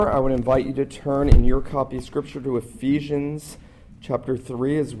I would invite you to turn in your copy of Scripture to Ephesians chapter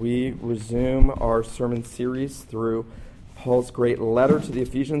 3 as we resume our sermon series through Paul's great letter to the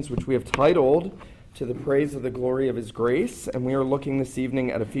Ephesians, which we have titled To the Praise of the Glory of His Grace. And we are looking this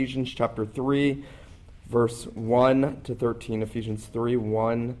evening at Ephesians chapter 3, verse 1 to 13. Ephesians 3,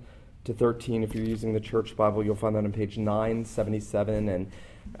 1 to 13. If you're using the Church Bible, you'll find that on page 977. And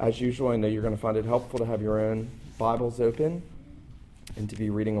as usual, I know you're going to find it helpful to have your own Bibles open and to be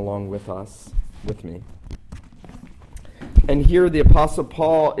reading along with me. And here the Apostle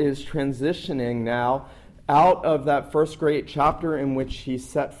Paul is transitioning now out of that first great chapter in which he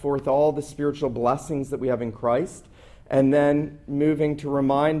set forth all the spiritual blessings that we have in Christ, and then moving to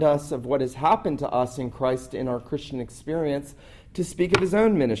remind us of what has happened to us in Christ in our Christian experience, to speak of his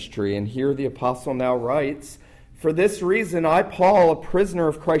own ministry. And here the Apostle now writes, "For this reason I, Paul, a prisoner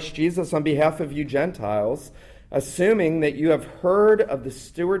of Christ Jesus, on behalf of you Gentiles, assuming that you have heard of the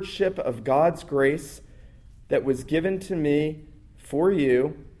stewardship of God's grace that was given to me for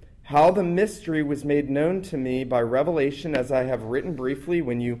you, how the mystery was made known to me by revelation, as I have written briefly.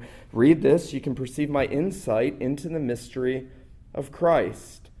 When you read this, you can perceive my insight into the mystery of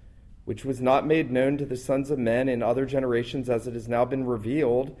Christ, which was not made known to the sons of men in other generations, as it has now been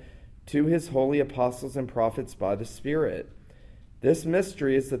revealed to his holy apostles and prophets by the Spirit. This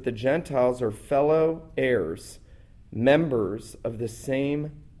mystery is that the Gentiles are fellow heirs, members of the same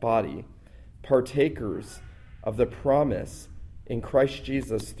body, partakers of the promise in Christ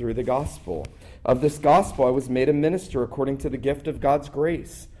Jesus through the gospel. Of this gospel I was made a minister according to the gift of God's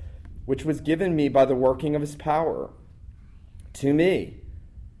grace, which was given me by the working of his power. To me,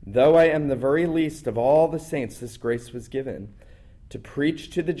 though I am the very least of all the saints, this grace was given, to preach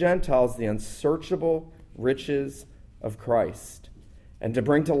to the Gentiles the unsearchable riches of Christ, and to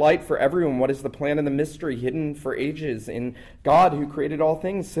bring to light for everyone what is the plan and the mystery hidden for ages in God who created all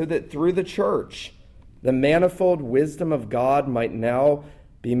things, so that through the church the manifold wisdom of God might now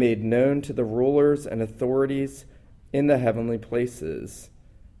be made known to the rulers and authorities in the heavenly places.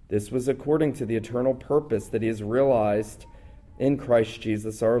 This was according to the eternal purpose that he has realized in Christ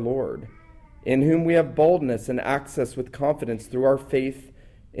Jesus our Lord, in whom we have boldness and access with confidence through our faith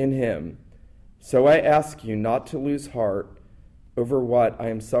in him. So I ask you not to lose heart over what I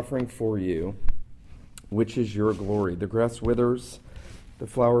am suffering for you, which is your glory. The grass withers, the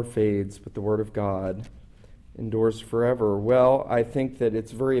flower fades, but the word of God endures forever." Well, I think that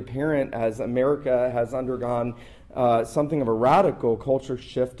it's very apparent as America has undergone something of a radical culture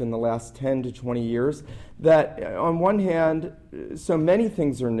shift in the last 10 to 20 years, that on one hand, so many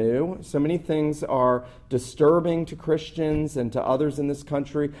things are new, so many things are disturbing to Christians and to others in this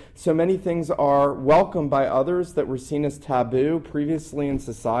country, so many things are welcomed by others that were seen as taboo previously in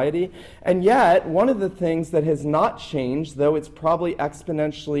society, and yet one of the things that has not changed, though it's probably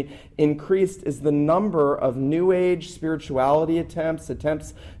exponentially increased, is the number of New Age spirituality attempts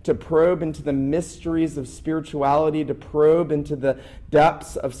to probe into the mysteries of spirituality, to probe into the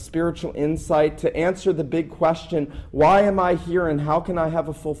depths of spiritual insight, to answer the big question, why am I here and how can I have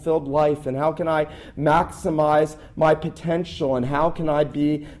a fulfilled life and how can I maximize my potential and how can I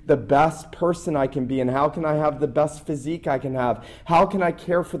be the best person I can be and how can I have the best physique I can have? How can I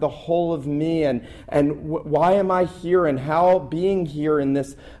care for the whole of me and why am I here and how being here in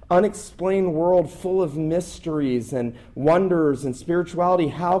this unexplained world full of mysteries and wonders and spirituality,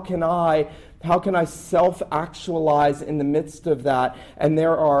 how can I self-actualize in the midst of that? And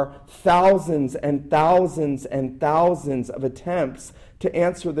there are thousands and thousands and thousands of attempts to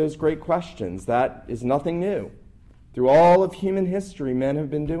answer those great questions. That is nothing new. Through all of human history, men have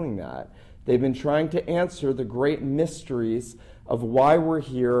been doing that. They've been trying to answer the great mysteries of why we're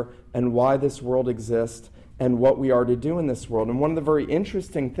here and why this world exists and what we are to do in this world. And one of the very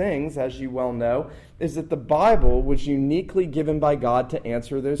interesting things, as you well know, is that the Bible was uniquely given by God to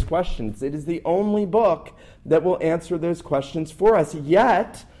answer those questions. It is the only book that will answer those questions for us.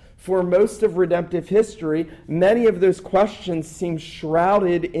 Yet, for most of redemptive history, many of those questions seem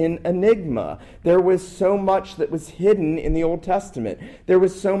shrouded in enigma. There was so much that was hidden in the Old Testament. There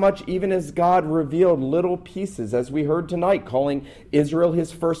was so much, even as God revealed little pieces, as we heard tonight, calling Israel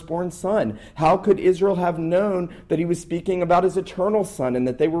his firstborn son. How could Israel have known that he was speaking about his eternal son and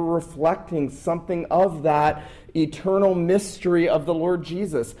that they were reflecting something of that eternal mystery of the Lord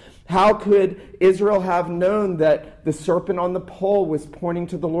Jesus? How could Israel have known that the serpent on the pole was pointing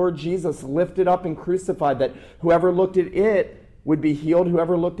to the Lord Jesus lifted up and crucified, that whoever looked at it would be healed,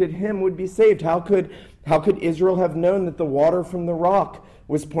 whoever looked at him would be saved? How could Israel have known that the water from the rock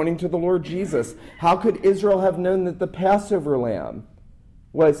was pointing to the Lord Jesus? How could Israel have known that the Passover lamb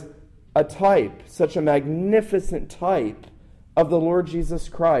was a type, such a magnificent type of the Lord Jesus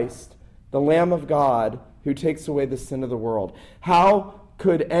Christ, the Lamb of God, who takes away the sin of the world. How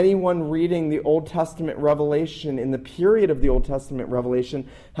could anyone reading the Old Testament revelation in the period of the Old Testament revelation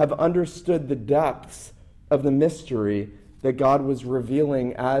have understood the depths of the mystery that God was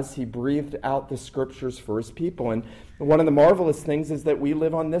revealing as he breathed out the scriptures for his people? And one of the marvelous things is that we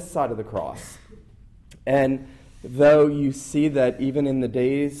live on this side of the cross. And though you see that even in the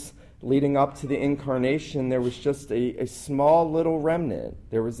days leading up to the incarnation, there was just a small little remnant.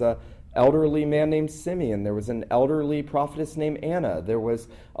 There was an elderly man named Simeon. There was an elderly prophetess named Anna. There was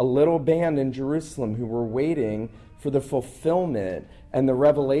a little band in Jerusalem who were waiting for the fulfillment and the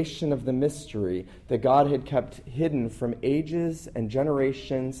revelation of the mystery that God had kept hidden from ages and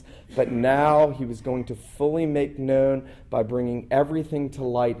generations, but now he was going to fully make known by bringing everything to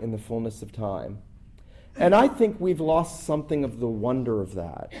light in the fullness of time. And I think we've lost something of the wonder of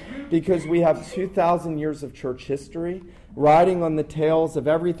that, because we have 2,000 years of church history riding on the tails of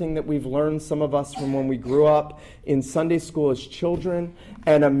everything that we've learned, some of us from when we grew up in Sunday school as children,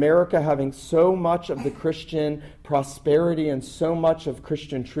 and America having so much of the Christian prosperity and so much of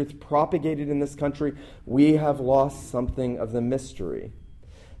Christian truth propagated in this country. We have lost something of the mystery.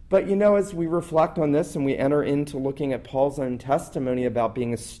 But as we reflect on this and we enter into looking at Paul's own testimony about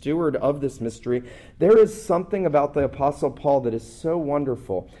being a steward of this mystery, there is something about the Apostle Paul that is so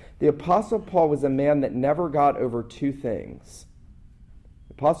wonderful. The Apostle Paul was a man that never got over two things.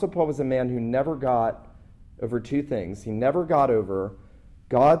 The Apostle Paul was a man who never got over two things. He never got over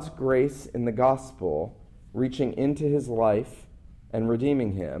God's grace in the gospel reaching into his life and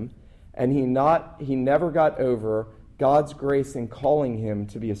redeeming him, and he never got over God's grace in calling him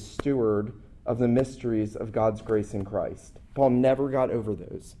to be a steward of the mysteries of God's grace in Christ. Paul never got over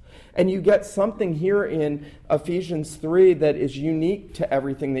those. And you get something here in Ephesians 3 that is unique to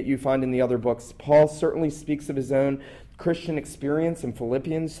everything that you find in the other books. Paul certainly speaks of his own Christian experience in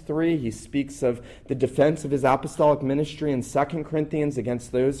Philippians 3. He speaks of the defense of his apostolic ministry in 2 Corinthians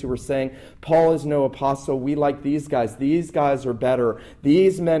against those who were saying, Paul is no apostle, we like these guys. These guys are better.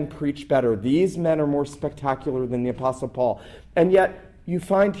 These men preach better. These men are more spectacular than the Apostle Paul. And yet, you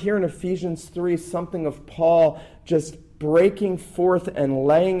find here in Ephesians 3 something of Paul just breaking forth and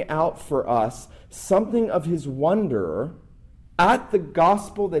laying out for us something of his wonder at the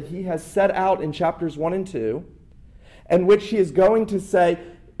gospel that he has set out in chapters 1 and 2, and which he is going to say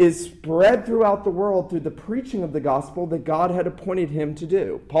is spread throughout the world through the preaching of the gospel that God had appointed him to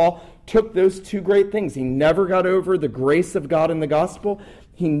do. Paul took those two great things. He never got over the grace of God in the gospel.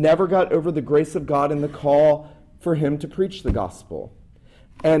 He never got over the grace of God in the call for him to preach the gospel.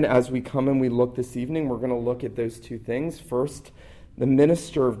 And as we come and we look this evening, we're going to look at those two things. First, the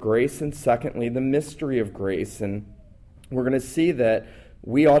minister of grace, and secondly, the mystery of grace. And we're going to see that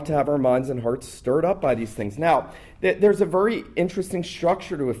we ought to have our minds and hearts stirred up by these things. Now, there's a very interesting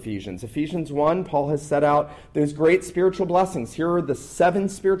structure to Ephesians. Ephesians 1, Paul has set out those great spiritual blessings. Here are the 7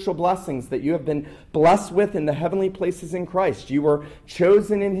 spiritual blessings that you have been blessed with in the heavenly places in Christ. You were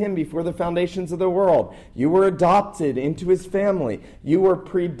chosen in him before the foundations of the world. You were adopted into his family. You were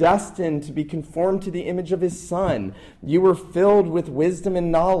predestined to be conformed to the image of his Son. You were filled with wisdom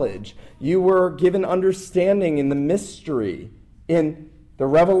and knowledge. You were given understanding in the mystery, in the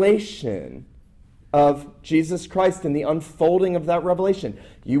revelation of Jesus Christ and the unfolding of that revelation.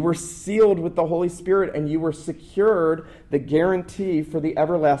 You were sealed with the Holy Spirit, and you were secured the guarantee for the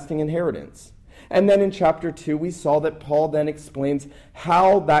everlasting inheritance. And then in chapter 2, we saw that Paul then explains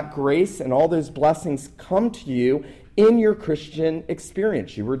how that grace and all those blessings come to you in your Christian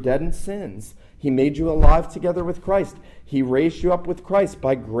experience. You were dead in sins. He made you alive together with Christ. He raised you up with Christ.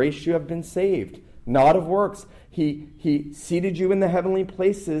 By grace you have been saved, not of works. He seated you in the heavenly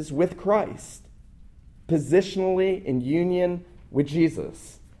places with Christ, positionally in union with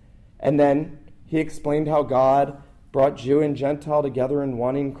Jesus. And then he explained how God brought Jew and Gentile together in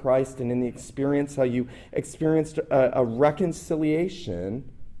one in Christ, and in the experience, how you experienced a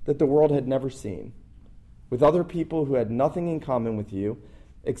reconciliation that the world had never seen, with other people who had nothing in common with you,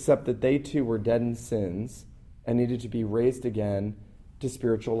 except that they too were dead in sins and needed to be raised again to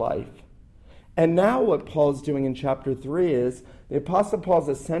spiritual life. And now what Paul's doing in chapter 3 is, the Apostle Paul's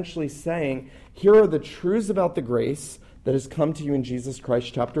essentially saying, here are the truths about the grace that has come to you in Jesus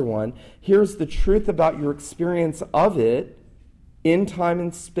Christ, chapter 1. Here's the truth about your experience of it in time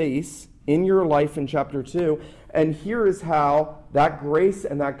and space in your life in chapter 2. And here is how that grace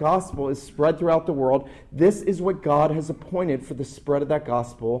and that gospel is spread throughout the world. This is what God has appointed for the spread of that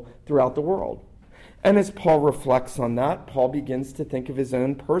gospel throughout the world. And as Paul reflects on that, Paul begins to think of his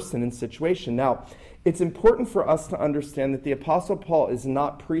own person and situation. Now, it's important for us to understand that the Apostle Paul is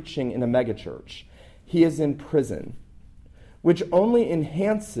not preaching in a megachurch. He is in prison. which only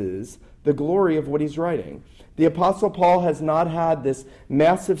enhances the glory of what he's writing. The Apostle Paul has not had this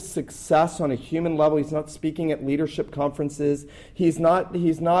massive success on a human level. He's not speaking at leadership conferences. He's not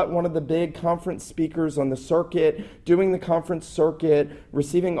one of the big conference speakers on the circuit, doing the conference circuit,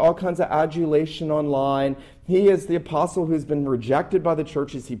 receiving all kinds of adulation online. He is the apostle who's been rejected by the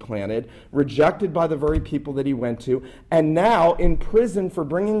churches he planted, rejected by the very people that he went to, and now in prison for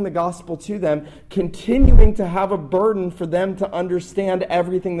bringing the gospel to them, continuing to have a burden for them to understand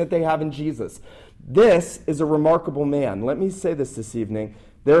everything that they have in Jesus. This is a remarkable man. Let me say this evening.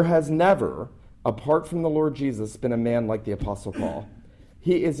 There has never, apart from the Lord Jesus, been a man like the Apostle Paul.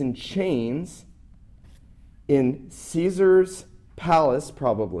 He is in chains in Caesar's palace,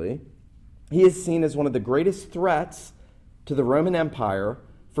 probably. He is seen as one of the greatest threats to the Roman Empire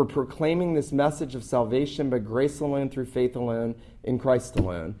for proclaiming this message of salvation by grace alone, through faith alone, in Christ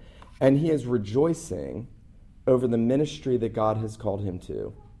alone. And he is rejoicing over the ministry that God has called him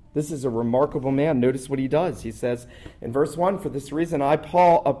to. This is a remarkable man. Notice what he does. He says in verse 1, "For this reason I,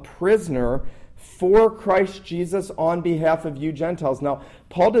 Paul, a prisoner for Christ Jesus on behalf of you Gentiles." Now,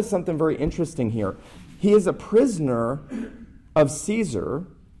 Paul does something very interesting here. He is a prisoner of Caesar,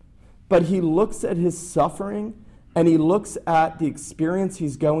 but he looks at his suffering and he looks at the experience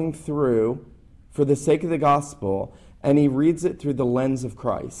he's going through for the sake of the gospel, and he reads it through the lens of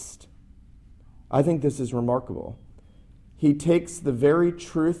Christ. I think this is remarkable. He takes the very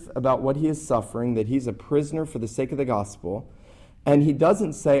truth about what he is suffering, that he's a prisoner for the sake of the gospel, and he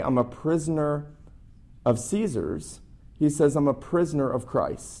doesn't say, "I'm a prisoner of Caesar's." He says, "I'm a prisoner of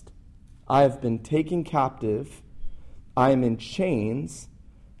Christ. I have been taken captive. I am in chains,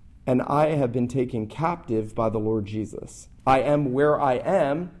 and I have been taken captive by the Lord Jesus. I am where I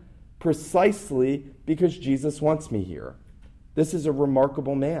am precisely because Jesus wants me here." This is a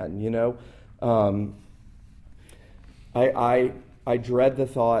remarkable man, you know. I dread the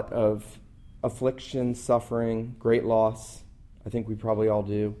thought of affliction, suffering, great loss. I think we probably all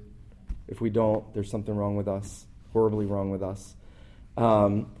do. If we don't, there's something wrong with us, horribly wrong with us.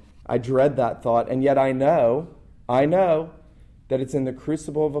 I dread that thought, and yet I know that it's in the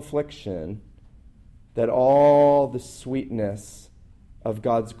crucible of affliction that all the sweetness of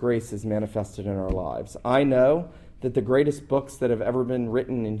God's grace is manifested in our lives. I know that the greatest books that have ever been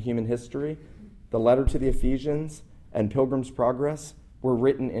written in human history, the letter to the Ephesians and Pilgrim's Progress, were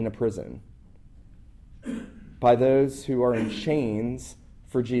written in a prison by those who are in chains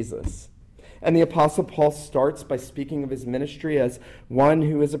for Jesus. And the Apostle Paul starts by speaking of his ministry as one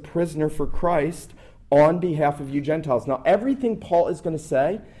who is a prisoner for Christ on behalf of you Gentiles. Now, everything Paul is going to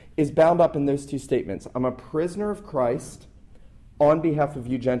say is bound up in those two statements. I'm a prisoner of Christ on behalf of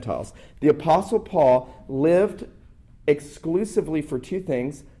you Gentiles. The Apostle Paul lived exclusively for two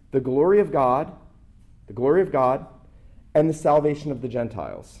things: the glory of God, and the salvation of the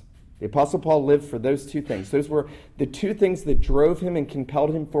Gentiles. The Apostle Paul lived for those two things. Those were the two things that drove him and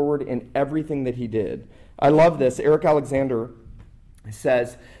compelled him forward in everything that he did. I love this. Eric Alexander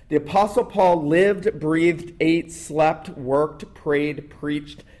says, "The Apostle Paul lived, breathed, ate, slept, worked, prayed,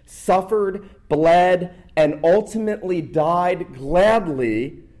 preached, suffered, bled, and ultimately died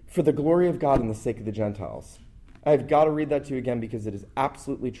gladly for the glory of God and the sake of the Gentiles." I've got to read that to you again because it is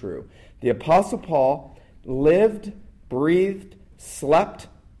absolutely true. The Apostle Paul lived, breathed, slept,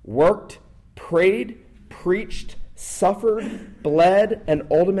 worked, prayed, preached, suffered, bled, and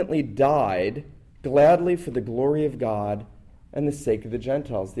ultimately died gladly for the glory of God and the sake of the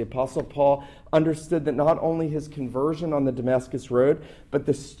Gentiles. The Apostle Paul understood that not only his conversion on the Damascus Road, but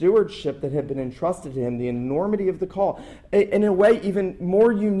the stewardship that had been entrusted to him, the enormity of the call, in a way even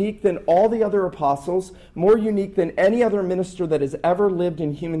more unique than all the other apostles, more unique than any other minister that has ever lived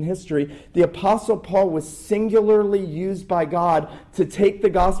in human history. The Apostle Paul was singularly used by God to take the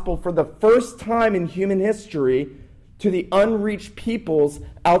gospel for the first time in human history to the unreached peoples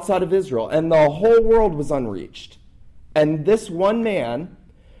outside of Israel, and the whole world was unreached. And this one man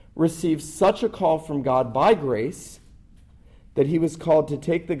received such a call from God by grace that he was called to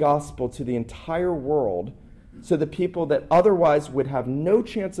take the gospel to the entire world, so the people that otherwise would have no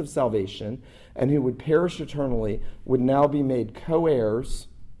chance of salvation and who would perish eternally would now be made co-heirs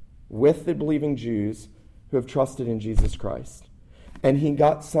with the believing Jews who have trusted in Jesus Christ. And he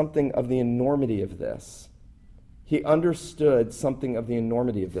got something of the enormity of this. He understood something of the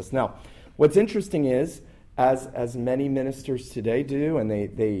enormity of this. Now, what's interesting is, as many ministers today do, and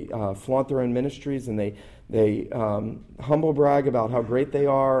they flaunt their own ministries, and they humble brag about how great they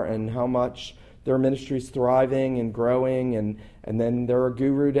are and how much their ministry is thriving and growing, and then they're a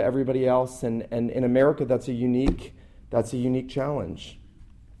guru to everybody else. And in America, that's a unique challenge.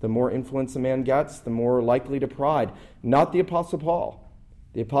 The more influence a man gets, the more likely to pride. Not the Apostle Paul.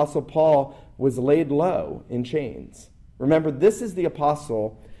 The Apostle Paul was laid low in chains. Remember, this is the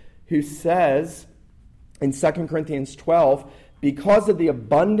apostle who says in 2 Corinthians 12, because of the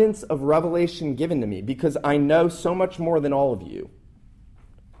abundance of revelation given to me, because I know so much more than all of you,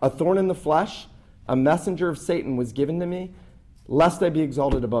 a thorn in the flesh, a messenger of Satan was given to me, lest I be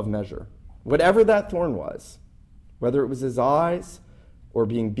exalted above measure. Whatever that thorn was, whether it was his eyes, or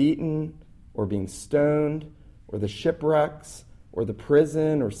being beaten, or being stoned, or the shipwrecks, or the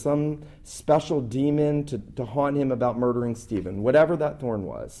prison, or some special demon to haunt him about murdering Stephen, whatever that thorn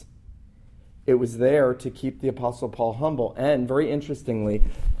was, it was there to keep the Apostle Paul humble. And very interestingly,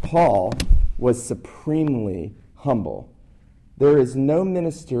 Paul was supremely humble. There is no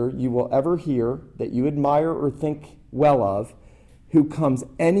minister you will ever hear that you admire or think well of who comes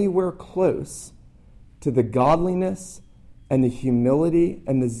anywhere close to the godliness and the humility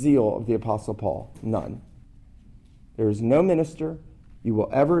and the zeal of the Apostle Paul. None. There is no minister you will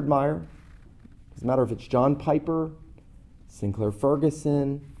ever admire. Doesn't matter if it's John Piper, Sinclair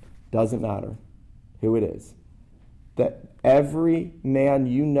Ferguson, doesn't matter who it is. That every man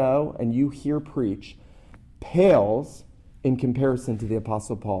you know and you hear preach pales in comparison to the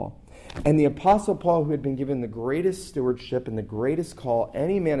Apostle Paul. And the Apostle Paul, who had been given the greatest stewardship and the greatest call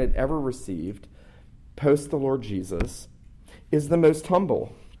any man had ever received post the Lord Jesus, is the most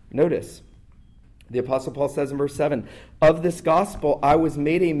humble. Notice, the Apostle Paul says in verse 7, of this gospel I was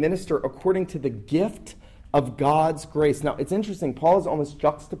made a minister according to the gift of God's grace. Now, it's interesting. Paul is almost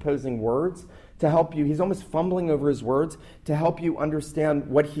juxtaposing words to help you. He's almost fumbling over his words to help you understand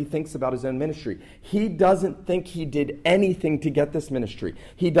what he thinks about his own ministry. He doesn't think he did anything to get this ministry.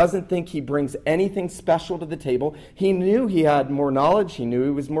 He doesn't think he brings anything special to the table. He knew he had more knowledge. He knew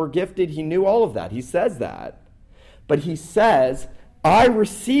he was more gifted. He knew all of that. He says that. But he says, I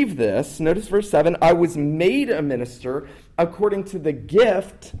received this. Notice verse 7. I was made a minister according to the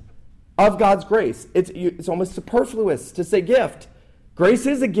gift of God's grace. It's almost superfluous to say gift. Grace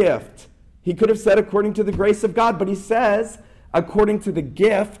is a gift. He could have said according to the grace of God, but he says according to the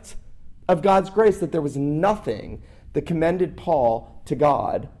gift of God's grace, that there was nothing that commended Paul to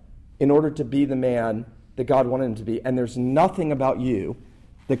God in order to be the man that God wanted him to be. And there's nothing about you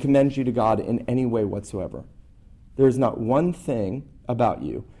that commends you to God in any way whatsoever. There's not one thing about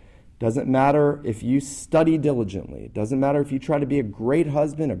you. Doesn't matter if you study diligently. It doesn't matter if you try to be a great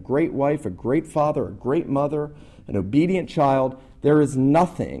husband, a great wife, a great father, a great mother, an obedient child. There is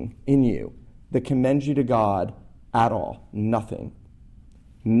nothing in you that commends you to God at all. Nothing.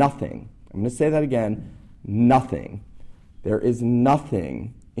 Nothing. I'm going to say that again. Nothing. There is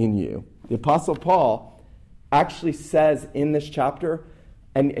nothing in you. The Apostle Paul actually says in this chapter,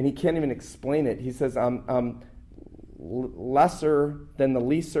 and he can't even explain it, he says, lesser than the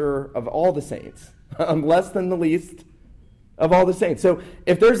leaser of all the saints. I'm less than the least of all the saints. So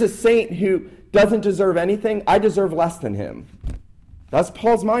if there's a saint who doesn't deserve anything, I deserve less than him. That's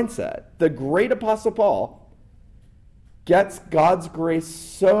Paul's mindset. The great Apostle Paul gets God's grace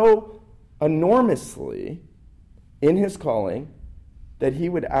so enormously in his calling that he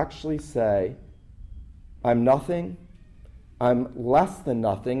would actually say, I'm nothing, I'm less than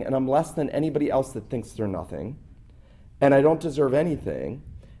nothing, and I'm less than anybody else that thinks they're nothing, and I don't deserve anything.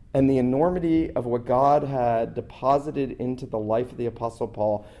 And the enormity of what God had deposited into the life of the Apostle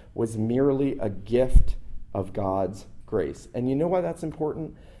Paul was merely a gift of God's grace. And you know why that's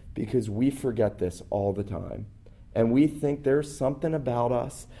important? Because we forget this all the time. And we think there's something about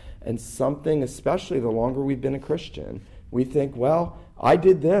us, and something, especially the longer we've been a Christian, we think, well, I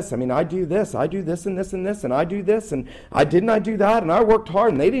did this. I do this. I do this and this and this, and I do this, and I do that, and I worked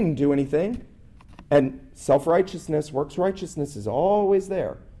hard, and they didn't do anything. And self-righteousness, works righteousness is always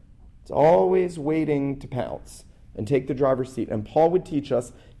there. It's always waiting to pounce and take the driver's seat. And Paul would teach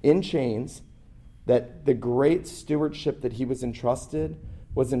us in chains that the great stewardship that he was entrusted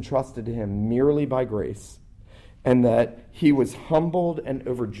to him merely by grace, and that he was humbled and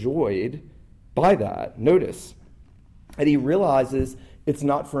overjoyed by that. Notice, and he realizes it's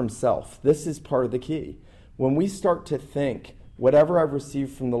not for himself. This is part of the key. When we start to think, whatever I've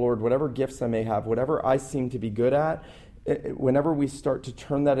received from the Lord, whatever gifts I may have, whatever I seem to be good at, whenever we start to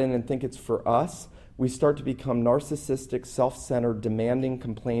turn that in and think it's for us, we start to become narcissistic, self-centered, demanding,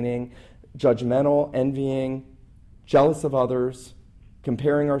 complaining, judgmental, envying, jealous of others,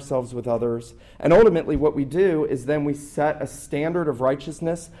 comparing ourselves with others. And ultimately what we do is then we set a standard of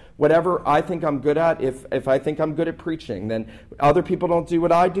righteousness. Whatever I think I'm good at, if I think I'm good at preaching, then other people don't do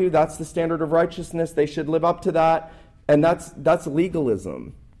what I do. That's the standard of righteousness. They should live up to that. And that's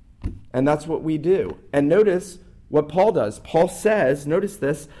legalism. And that's what we do. And notice, what Paul does. Paul says, notice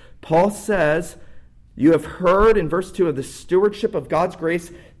this, Paul says, you have heard in verse 2 of the stewardship of God's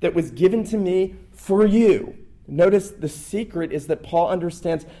grace that was given to me for you. Notice the secret is that Paul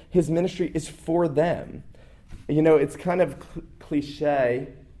understands his ministry is for them. You know, it's kind of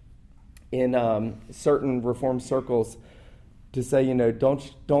cliche in certain Reformed circles to say, you know,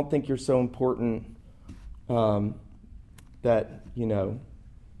 don't think you're so important that, you know,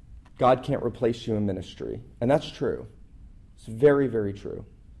 God can't replace you in ministry. And that's true. It's very, very true.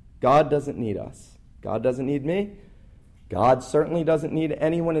 God doesn't need us. God doesn't need me. God certainly doesn't need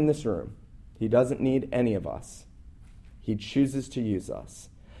anyone in this room. He doesn't need any of us. He chooses to use us.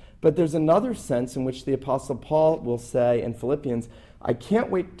 But there's another sense in which the Apostle Paul will say in Philippians, I can't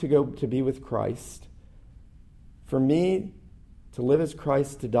wait to go to be with Christ. For me, to live as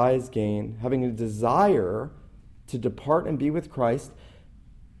Christ, to die as gain, having a desire to depart and be with Christ,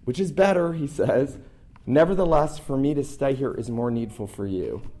 which is better, he says. Nevertheless, for me to stay here is more needful for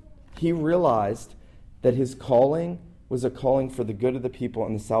you. He realized that his calling was a calling for the good of the people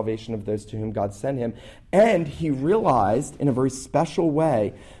and the salvation of those to whom God sent him. And he realized in a very special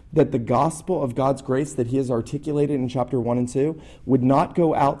way that the gospel of God's grace that he has articulated in chapter 1 and 2 would not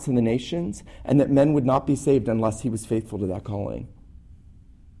go out to the nations, and that men would not be saved unless he was faithful to that calling.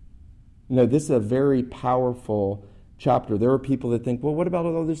 You know, this is a very powerful chapter. There are people that think, well, what about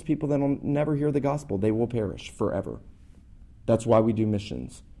all those people that will never hear the gospel? They will perish forever. That's why we do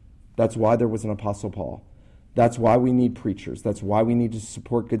missions. That's why there was an Apostle Paul. That's why we need preachers. That's why we need to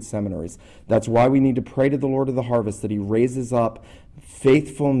support good seminaries. That's why we need to pray to the Lord of the harvest that he raises up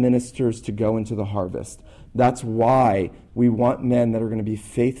faithful ministers to go into the harvest. That's why we want men that are going to be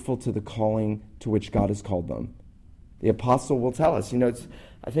faithful to the calling to which God has called them. The apostle will tell us. You know, it's,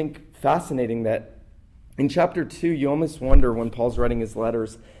 I think, fascinating that in chapter 2, you almost wonder when Paul's writing his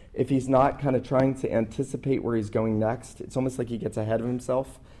letters if he's not kind of trying to anticipate where he's going next. It's almost like he gets ahead of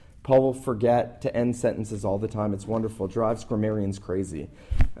himself. Paul will forget to end sentences all the time. It's wonderful. It drives grammarians crazy.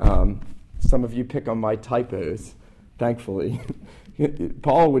 Some of you pick on my typos, thankfully.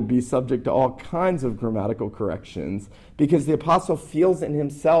 Paul would be subject to all kinds of grammatical corrections because the apostle feels in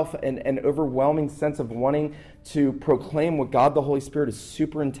himself an overwhelming sense of wanting to proclaim what God the Holy Spirit is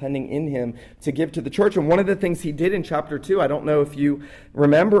superintending in him to give to the church. And one of the things he did in chapter 2, I don't know if you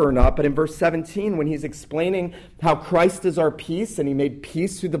remember or not, but in verse 17, when he's explaining how Christ is our peace and he made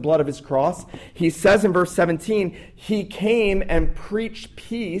peace through the blood of his cross, he says in verse 17, he came and preached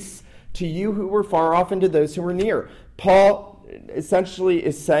peace to you who were far off and to those who were near. Paul essentially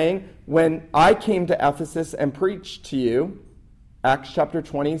is saying, when I came to Ephesus and preached to you, Acts chapter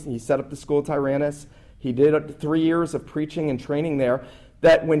 20, he set up the school of Tyrannus. He did 3 years of preaching and training there,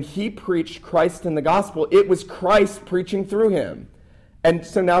 that when he preached Christ in the gospel, it was Christ preaching through him. And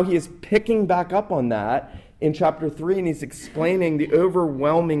so now he is picking back up on that in chapter 3, and he's explaining the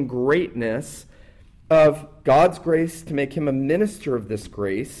overwhelming greatness of God's grace to make him a minister of this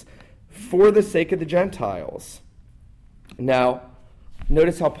grace for the sake of the Gentiles. Now,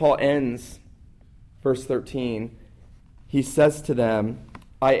 notice how Paul ends verse 13. He says to them,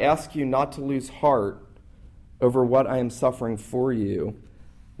 I ask you not to lose heart over what I am suffering for you,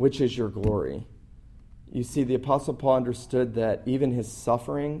 which is your glory. You see, the Apostle Paul understood that even his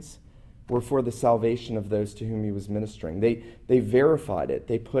sufferings were for the salvation of those to whom he was ministering. They verified it.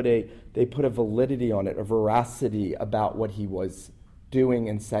 They put a validity on it, a veracity about what he was doing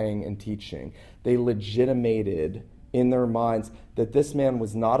and saying and teaching. They legitimated in their minds that this man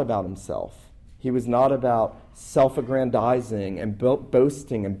was not about himself. He was not about self-aggrandizing and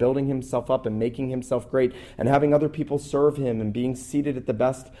boasting and building himself up and making himself great and having other people serve him and being seated at the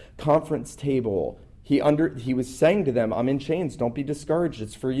best conference table. He was saying to them, I'm in chains, don't be discouraged,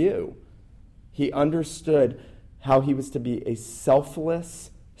 it's for you. He understood how he was to be a selfless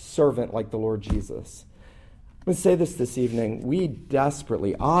servant like the Lord Jesus. I'm going to say this evening.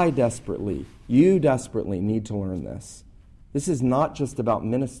 I desperately, you desperately need to learn this. This is not just about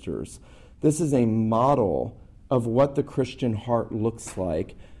ministers. This is a model of what the Christian heart looks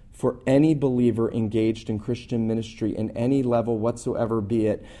like for any believer engaged in Christian ministry in any level whatsoever, be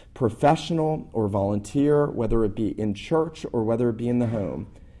it professional or volunteer, whether it be in church or whether it be in the home.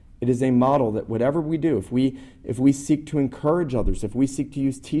 It is a model that whatever we do, if we seek to encourage others, if we seek to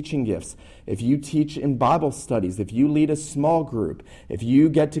use teaching gifts, if you teach in Bible studies, if you lead a small group, if you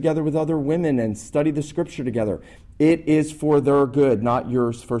get together with other women and study the Scripture together, it is for their good, not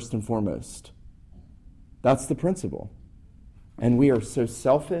yours first and foremost. That's the principle. And we are so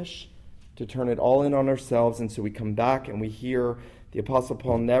selfish to turn it all in on ourselves, and so we come back and we hear the Apostle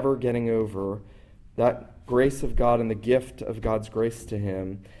Paul never getting over that grace of God and the gift of God's grace to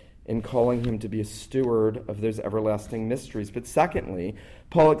him. in calling him to be a steward of those everlasting mysteries. But secondly,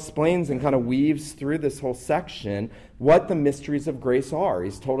 Paul explains and kind of weaves through this whole section what the mysteries of grace are.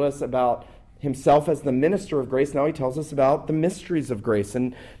 He's told us about himself as the minister of grace. Now he tells us about the mysteries of grace.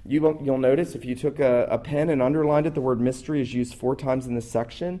 And you'll notice if you took a pen and underlined it, the word mystery is used 4 times in this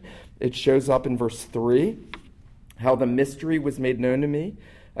section. It shows up in verse 3, how the mystery was made known to me.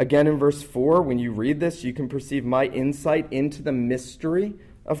 Again in verse 4, when you read this, you can perceive my insight into the mystery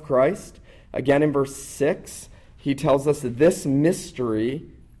of Christ. Again in verse 6, he tells us that this mystery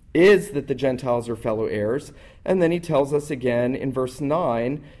is that the Gentiles are fellow heirs. And then he tells us again in verse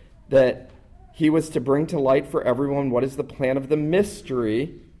 9 that he was to bring to light for everyone what is the plan of the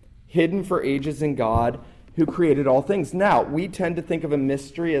mystery hidden for ages in God who created all things. Now, we tend to think of a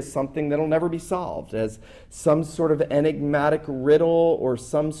mystery as something that'll never be solved, as some sort of enigmatic riddle or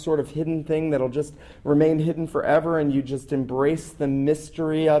some sort of hidden thing that'll just remain hidden forever, and you just embrace the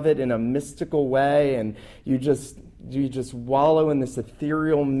mystery of it in a mystical way, and you just wallow in this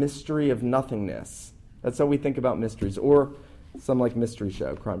ethereal mystery of nothingness. That's how we think about mysteries, or some like mystery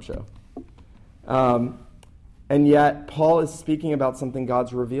show, crime show. And yet, Paul is speaking about something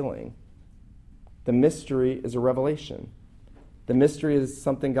God's revealing. The mystery is a revelation. The mystery is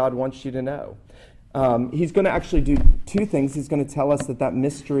something God wants you to know. He's going to actually do 2 things. He's going to tell us that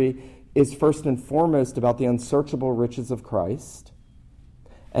mystery is first and foremost about the unsearchable riches of Christ.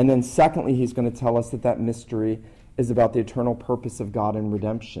 And then secondly, he's going to tell us that mystery is about the eternal purpose of God in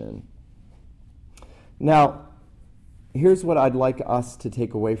redemption. Now, here's what I'd like us to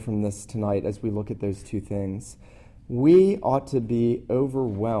take away from this tonight as we look at those 2 things. We ought to be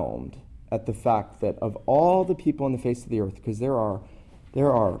overwhelmed at the fact that of all the people on the face of the earth, because there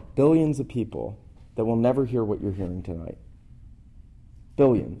are billions of people that will never hear what you're hearing tonight.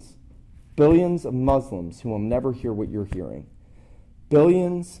 Billions. Billions of Muslims who will never hear what you're hearing.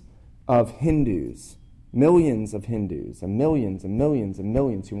 Billions of Hindus, millions of Hindus, and millions and millions and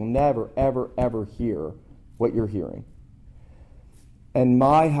millions who will never, ever, ever hear what you're hearing. And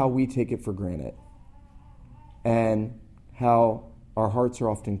how we take it for granted. And how our hearts are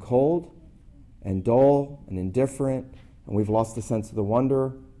often cold and dull and indifferent, and we've lost the sense of the wonder,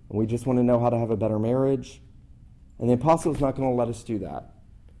 and we just want to know how to have a better marriage. And the apostle is not going to let us do that.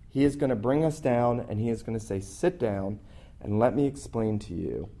 He is going to bring us down, and he is going to say, sit down and let me explain to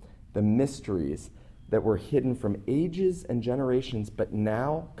you the mysteries that were hidden from ages and generations, but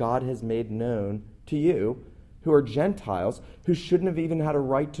now God has made known to you, who are Gentiles, who shouldn't have even had a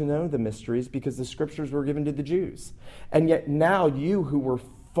right to know the mysteries because the scriptures were given to the Jews. And yet now you who were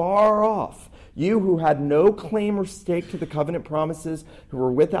far off, you who had no claim or stake to the covenant promises, who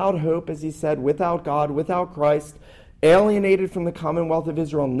were without hope, as he said, without God, without Christ, alienated from the commonwealth of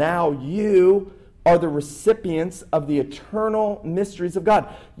Israel, now you are the recipients of the eternal mysteries of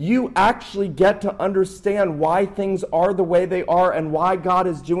God. You actually get to understand why things are the way they are and why God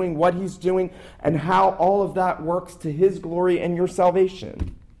is doing what he's doing and how all of that works to his glory and your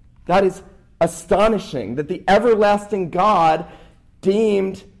salvation. That is astonishing that the everlasting God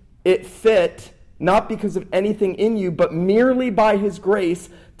deemed it fit, not because of anything in you, but merely by his grace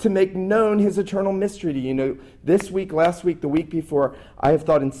to make known his eternal mystery to you. You know, this week, last week, the week before, I have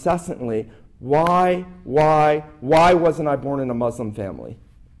thought incessantly, why wasn't I born in a Muslim family?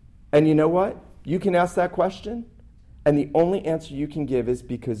 And you know what? You can ask that question, and the only answer you can give is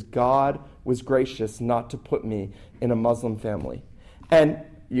because God was gracious not to put me in a Muslim family. And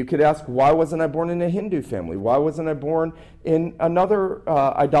you could ask, why wasn't I born in a Hindu family? Why wasn't I born in another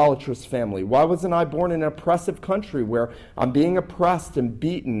idolatrous family? Why wasn't I born in an oppressive country where I'm being oppressed and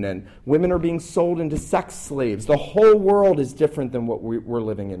beaten and women are being sold into sex slaves? The whole world is different than what we're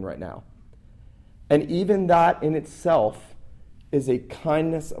living in right now. And even that in itself is a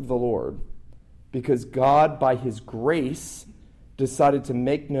kindness of the Lord, because God, by his grace, decided to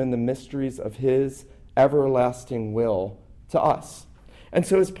make known the mysteries of his everlasting will to us. And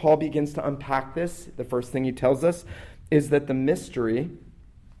so as Paul begins to unpack this, the first thing he tells us is that the mystery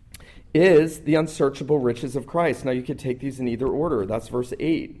is the unsearchable riches of Christ. Now you could take these in either order. That's verse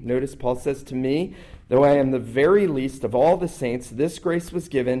 8. Notice Paul says, to me, though I am the very least of all the saints, this grace was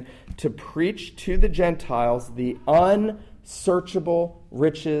given to preach to the Gentiles the unsearchable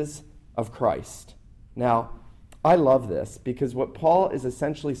riches of Christ. Now, I love this because what Paul is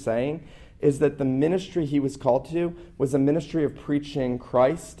essentially saying is that the ministry he was called to was a ministry of preaching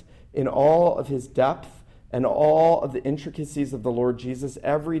Christ in all of his depth and all of the intricacies of the Lord Jesus,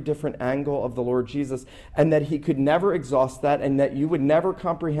 every different angle of the Lord Jesus, and that he could never exhaust that, and that you would never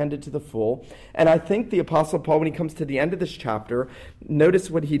comprehend it to the full. And I think the Apostle Paul, when he comes to the end of this chapter, notice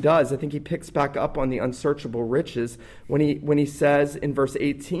what he does. I think he picks back up on the unsearchable riches when he says in verse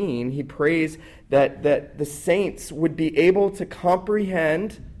 18, he prays that the saints would be able to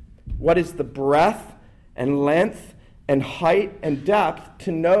comprehend what is the breadth and length and height and depth,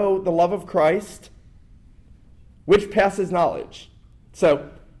 to know the love of Christ, which passes knowledge. So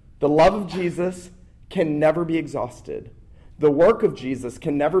the love of Jesus can never be exhausted. The work of Jesus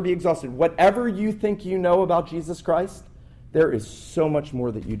can never be exhausted. Whatever you think you know about Jesus Christ, there is so much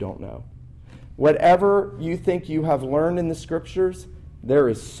more that you don't know. Whatever you think you have learned in the Scriptures, there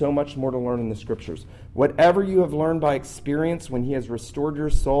is so much more to learn in the Scriptures. Whatever you have learned by experience when he has restored your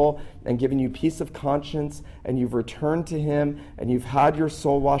soul and given you peace of conscience, and you've returned to him, and you've had your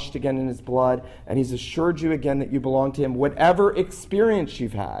soul washed again in his blood, and he's assured you again that you belong to him, whatever experience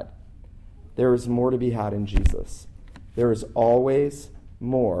you've had, there is more to be had in Jesus. There is always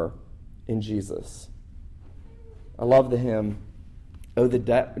more in Jesus. I love the hymn, "Oh, the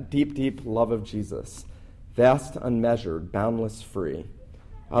deep, deep love of Jesus, vast, unmeasured, boundless, free."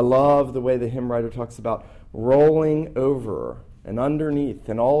 I love the way the hymn writer talks about rolling over and underneath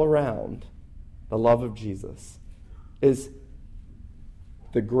and all around. The love of Jesus is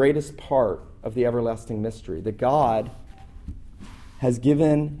the greatest part of the everlasting mystery, that God has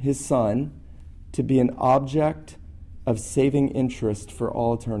given his Son to be an object of saving interest for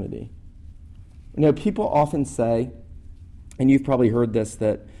all eternity. You know, people often say, and you've probably heard this,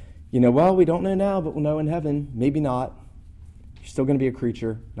 that, well, we don't know now, but we'll know in heaven. Maybe not. You're still going to be a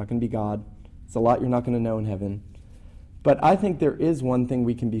creature, not going to be God. It's a lot you're not going to know in heaven. But I think there is one thing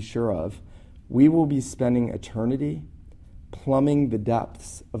we can be sure of. We will be spending eternity plumbing the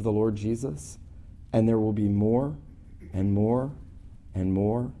depths of the Lord Jesus, and there will be more and more and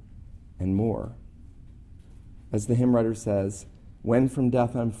more and more. As the hymn writer says, "When from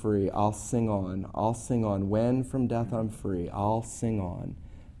death I'm free, I'll sing on, I'll sing on. When from death I'm free, I'll sing on,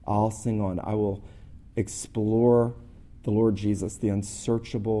 I'll sing on." I will explore the Lord Jesus, the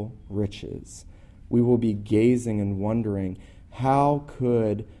unsearchable riches. We will be gazing and wondering, how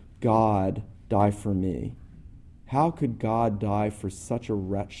could God die for me? How could God die for such a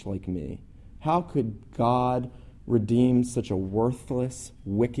wretch like me? How could God redeem such a worthless,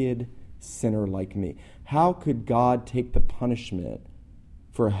 wicked sinner like me? How could God take the punishment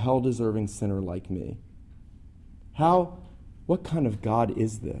for a hell-deserving sinner like me? What kind of God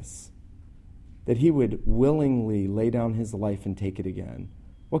is this, that he would willingly lay down his life and take it again?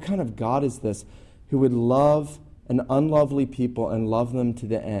 What kind of God is this who would love an unlovely people and love them to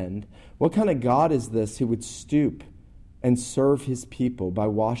the end? What kind of God is this who would stoop and serve his people by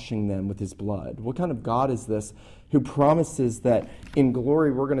washing them with his blood? What kind of God is this who promises that in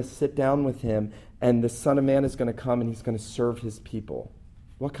glory we're going to sit down with him and the Son of Man is going to come and he's going to serve his people?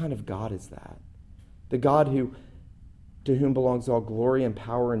 What kind of God is that? The God to whom belongs all glory and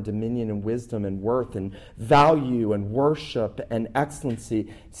power and dominion and wisdom and worth and value and worship and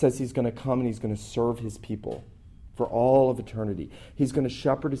excellency, says he's going to come and he's going to serve his people for all of eternity. He's going to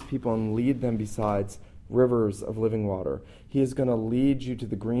shepherd his people and lead them besides rivers of living water. He is going to lead you to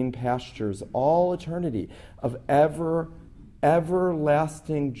the green pastures, all eternity of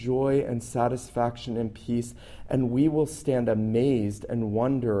everlasting joy and satisfaction and peace, and we will stand amazed and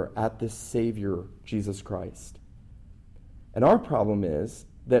wonder at this Savior, Jesus Christ. And our problem is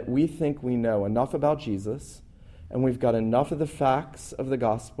that we think we know enough about Jesus, and we've got enough of the facts of the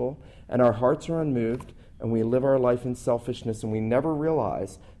gospel, and our hearts are unmoved, and we live our life in selfishness, and we never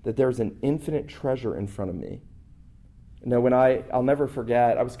realize that there's an infinite treasure in front of me. I'll never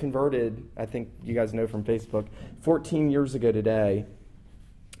forget, I was converted, I think you guys know from Facebook, 14 years ago today,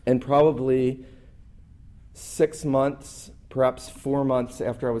 and probably 6 months, perhaps 4 months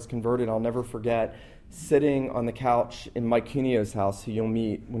after I was converted, I'll never forget sitting on the couch in Mike Cunio's house, who you'll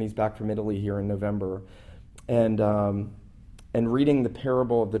meet when he's back from Italy here in November, and reading the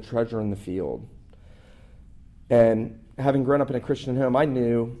parable of the treasure in the field. And having grown up in a Christian home, I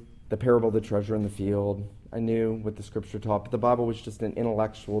knew the parable of the treasure in the field. I knew what the Scripture taught, but the Bible was just an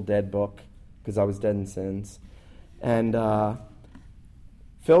intellectual dead book because I was dead in sins. And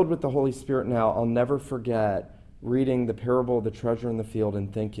filled with the Holy Spirit now, I'll never forget reading the parable of the treasure in the field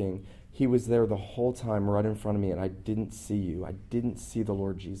and thinking, he was there the whole time right in front of me, and I didn't see you. I didn't see the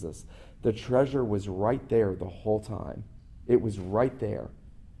Lord Jesus. The treasure was right there the whole time. It was right there.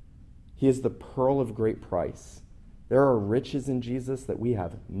 He is the pearl of great price. There are riches in Jesus that we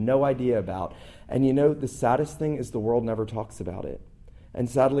have no idea about. And the saddest thing is the world never talks about it. And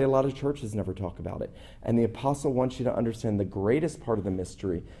sadly, a lot of churches never talk about it. And the apostle wants you to understand the greatest part of the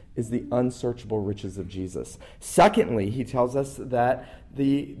mystery is the unsearchable riches of Jesus. Secondly, he tells us that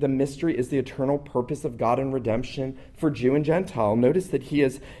the mystery is the eternal purpose of God in redemption for Jew and Gentile. Notice that he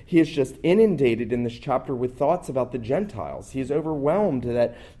is just inundated in this chapter with thoughts about the Gentiles. He is overwhelmed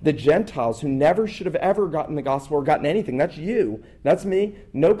that the Gentiles who never should have ever gotten the gospel or gotten anything, that's you, that's me,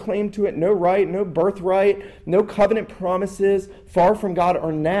 no claim to it, no right, no birthright, no covenant promises, far from God,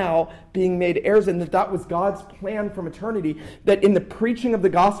 are now being made heirs, and that was God's plan from eternity, that in the preaching of the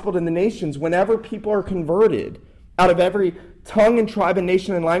gospel to the nations, whenever people are converted out of every tongue and tribe and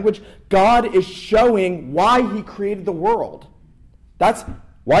nation and language, God is showing why he created the world.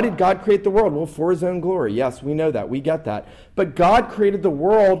 Why did God create the world? Well, for his own glory. Yes, we know that. We get that. But God created the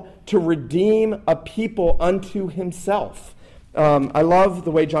world to redeem a people unto himself. I love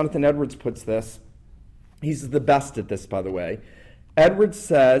the way Jonathan Edwards puts this. He's the best at this, by the way. Edwards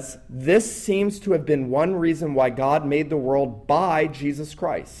says, this seems to have been one reason why God made the world by Jesus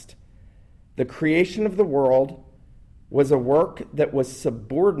Christ. The creation of the world was a work that was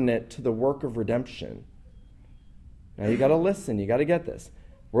subordinate to the work of redemption. Now you got to listen, you got to get this.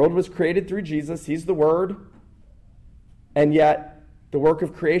 World was created through Jesus, he's the Word, and yet the work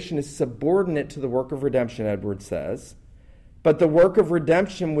of creation is subordinate to the work of redemption, Edwards says. But the work of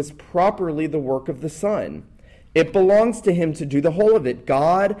redemption was properly the work of the Son. It belongs to him to do the whole of it.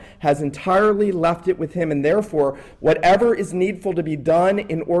 God has entirely left it with him, and therefore, whatever is needful to be done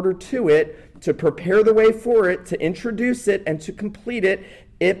in order to it, to prepare the way for it, to introduce it, and to complete it,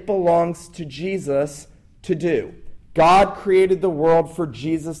 it belongs to Jesus to do. God created the world for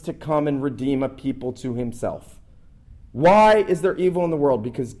Jesus to come and redeem a people to himself. Why is there evil in the world?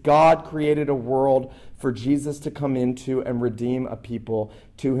 Because God created a world for Jesus to come into and redeem a people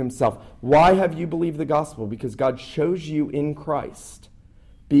to himself. Why have you believed the gospel? Because God chose you in Christ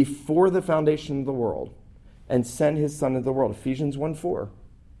before the foundation of the world and sent his Son into the world. Ephesians 1:4.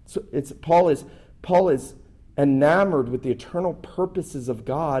 So Paul is enamored with the eternal purposes of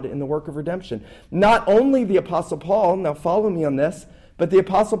God in the work of redemption. Not only the Apostle Paul, now follow me on this, but the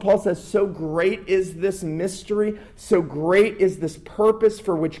Apostle Paul says, so great is this mystery, so great is this purpose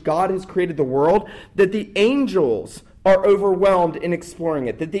for which God has created the world, that the angels are overwhelmed in exploring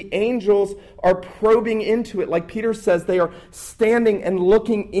it, that the angels are probing into it. Like Peter says, they are standing and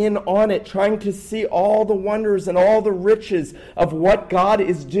looking in on it, trying to see all the wonders and all the riches of what God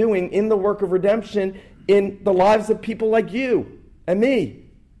is doing in the work of redemption in the lives of people like you and me.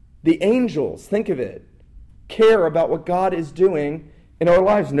 The angels, think of it, care about what God is doing in our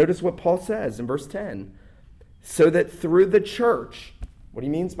lives. Notice what Paul says in verse 10. So that through the church, what he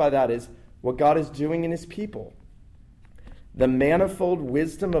means by that is what God is doing in his people, the manifold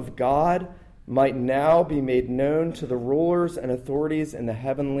wisdom of God might now be made known to the rulers and authorities in the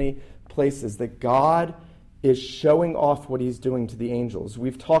heavenly places. That God is showing off what he's doing to the angels.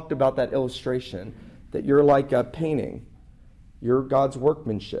 We've talked about that illustration, that you're like a painting. You're God's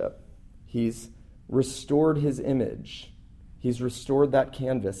workmanship. He's restored his image. He's restored that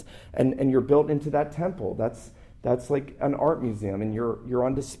canvas, and you're built into that temple. That's like an art museum, and you're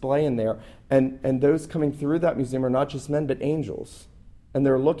on display in there. And those coming through that museum are not just men, but angels. And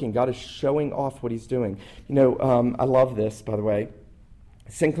they're looking. God is showing off what he's doing. I love this, by the way.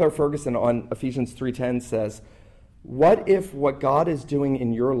 Sinclair Ferguson on Ephesians 3:10 says, what if what God is doing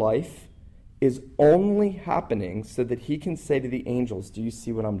in your life is only happening so that he can say to the angels, do you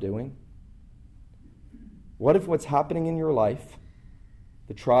see what I'm doing? What if what's happening in your life,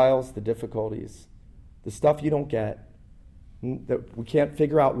 the trials, the difficulties, the stuff you don't get, that we can't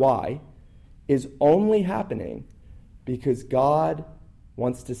figure out why, is only happening because God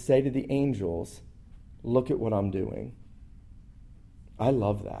wants to say to the angels, look at what I'm doing. I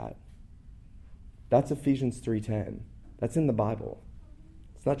love that. That's Ephesians 3:10. That's in the Bible.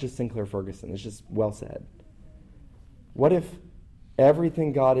 It's not just Sinclair Ferguson. It's just well said. What if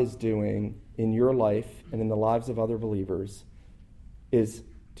everything God is doing in your life and in the lives of other believers is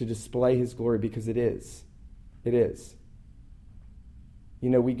to display his glory? Because it is. It is.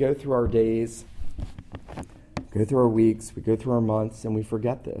 We go through our days, go through our weeks, we go through our months, and we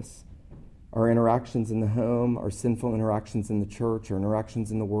forget this. Our interactions in the home, our sinful interactions in the church, our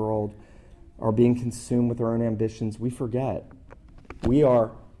interactions in the world, our being consumed with our own ambitions, we forget. We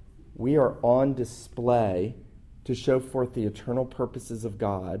are on display to show forth the eternal purposes of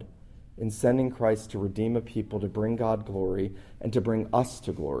God in sending Christ to redeem a people, to bring God glory, and to bring us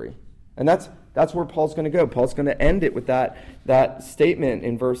to glory. And that's where Paul's going to go. Paul's going to end it with that statement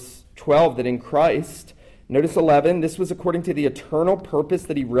in verse 12, that in Christ, notice 11, this was according to the eternal purpose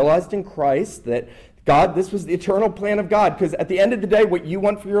that he realized in Christ, that God, this was the eternal plan of God, because at the end of the day, what you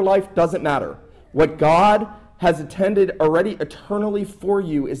want for your life doesn't matter. What God has intended already eternally for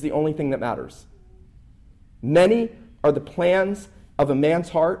you is the only thing that matters. Many are the plans of a man's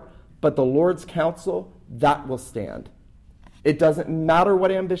heart, but the Lord's counsel, that will stand. It doesn't matter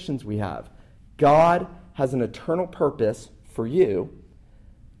what ambitions we have. God has an eternal purpose for you,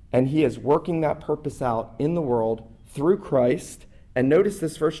 and he is working that purpose out in the world through Christ. And notice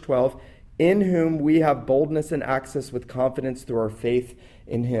this, verse 12, in whom we have boldness and access with confidence through our faith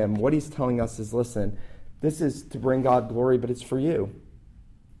in him. What he's telling us is, listen, this is to bring God glory, but it's for you.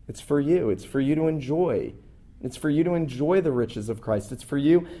 It's for you. It's for you to enjoy. It's for you to enjoy the riches of Christ. It's for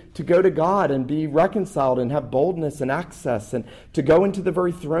you to go to God and be reconciled and have boldness and access, and to go into the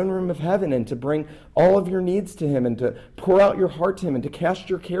very throne room of heaven and to bring all of your needs to him and to pour out your heart to him and to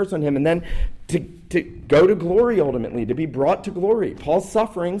cast your cares on him, and then to go to glory ultimately, to be brought to glory. Paul's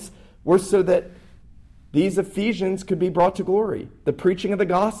sufferings were so that these Ephesians could be brought to glory. The preaching of the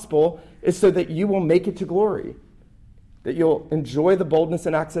gospel is so that you will make it to glory, that you'll enjoy the boldness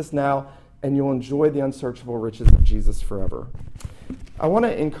and access now, and you'll enjoy the unsearchable riches of Jesus forever. I want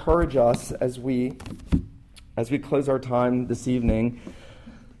to encourage us as we close our time this evening,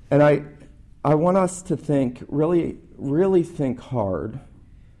 and I want us to think, really, really think hard.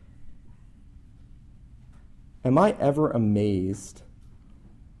 Am I ever amazed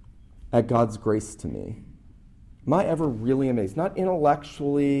at God's grace to me? Am I ever really amazed? Not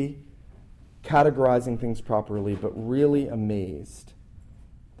intellectually categorizing things properly, but really amazed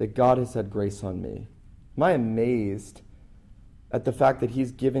that God has had grace on me? Am I amazed at the fact that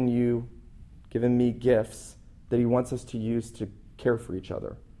he's given me gifts that he wants us to use to care for each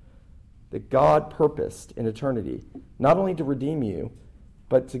other? That God purposed in eternity, not only to redeem you,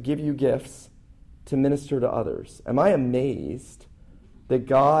 but to give you gifts to minister to others. Am I amazed that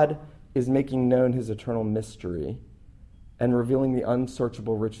God is making known his eternal mystery and revealing the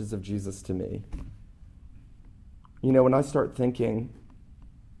unsearchable riches of Jesus to me? You know, when I start thinking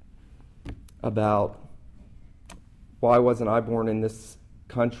about why wasn't I born in this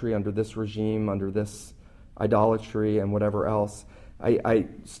country, under this regime, under this idolatry and whatever else, I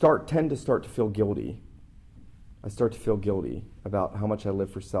tend to start to feel guilty. I start to feel guilty about how much I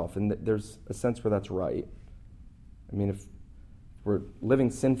live for self. And there's a sense where that's right. I mean, if we're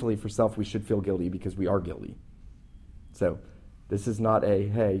living sinfully for self, we should feel guilty because we are guilty. So this is not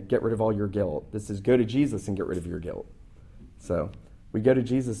hey, get rid of all your guilt. This is go to Jesus and get rid of your guilt. So we go to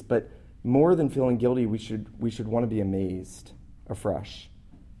Jesus, but more than feeling guilty, we should want to be amazed afresh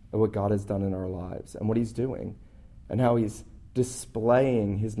at what God has done in our lives and what he's doing and how he's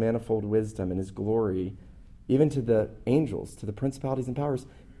displaying his manifold wisdom and his glory even to the angels, to the principalities and powers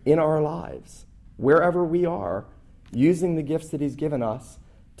in our lives, wherever we are, using the gifts that he's given us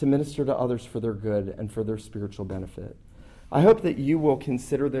to minister to others for their good and for their spiritual benefit. I hope that you will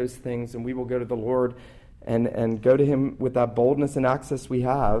consider those things, and we will go to the Lord and go to him with that boldness and access we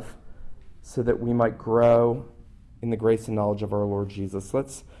have, so that we might grow in the grace and knowledge of our Lord Jesus.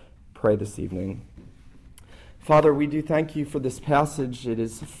 Let's pray this evening. Father, we do thank you for this passage. It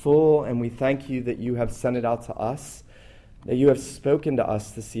is full, and we thank you that you have sent it out to us, that you have spoken to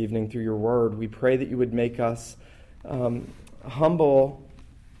us this evening through your word. We pray that you would make us humble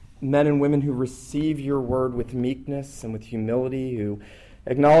men and women who receive your word with meekness and with humility, who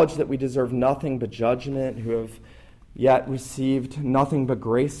acknowledge that we deserve nothing but judgment, who have yet received nothing but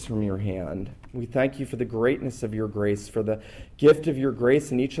grace from your hand. We thank you for the greatness of your grace, for the gift of your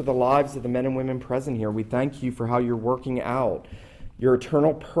grace in each of the lives of the men and women present here. We thank you for how you're working out your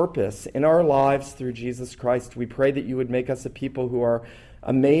eternal purpose in our lives through Jesus Christ. We pray that you would make us a people who are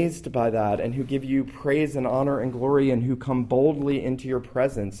amazed by that and who give you praise and honor and glory and who come boldly into your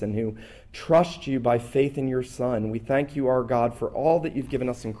presence and who trust you by faith in your Son. We thank you, our God, for all that you've given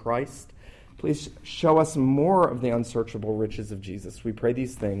us in Christ. Please show us more of the unsearchable riches of Jesus. We pray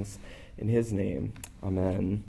these things in his name. Amen.